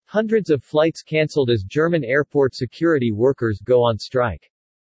Hundreds of flights cancelled as German airport security workers go on strike.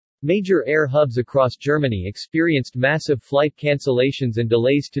 Major air hubs across Germany experienced massive flight cancellations and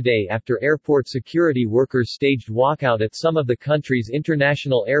delays today after airport security workers staged walkout at some of the country's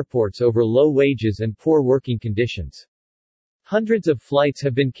international airports over low wages and poor working conditions. Hundreds of flights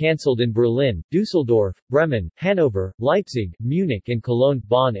have been cancelled in Berlin, Düsseldorf, Bremen, Hanover, Leipzig, Munich and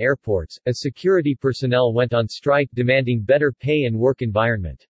Cologne-Bonn airports, as security personnel went on strike demanding better pay and work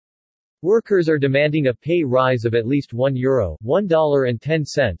environment. Workers are demanding a pay rise of at least €1,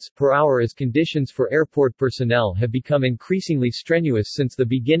 $1.10 per hour as conditions for airport personnel have become increasingly strenuous since the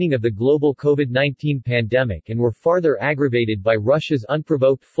beginning of the global COVID-19 pandemic and were further aggravated by Russia's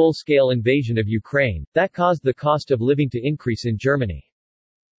unprovoked full-scale invasion of Ukraine, that caused the cost of living to increase in Germany.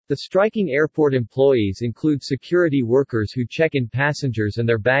 The striking airport employees include security workers who check in passengers and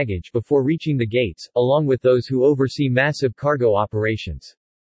their baggage before reaching the gates, along with those who oversee massive cargo operations.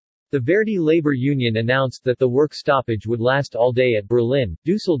 The Verdi labor union announced that the work stoppage would last all day at Berlin,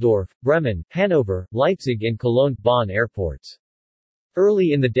 Düsseldorf, Bremen, Hanover, Leipzig and Cologne-Bonn airports.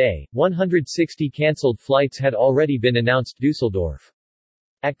 Early in the day, 160 cancelled flights had already been announced. Düsseldorf.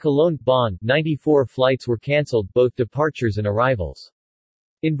 At Cologne-Bonn, 94 flights were cancelled, both departures and arrivals.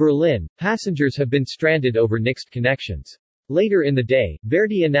 In Berlin, passengers have been stranded over nixed connections. Later in the day,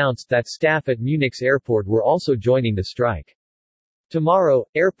 Verdi announced that staff at Munich's airport were also joining the strike. Tomorrow,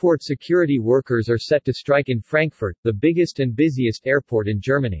 airport security workers are set to strike in Frankfurt, the biggest and busiest airport in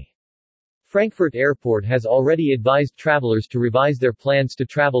Germany. Frankfurt Airport has already advised travelers to revise their plans to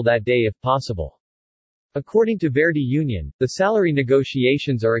travel that day if possible. According to Verdi Union, the salary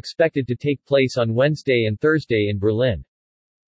negotiations are expected to take place on Wednesday and Thursday in Berlin.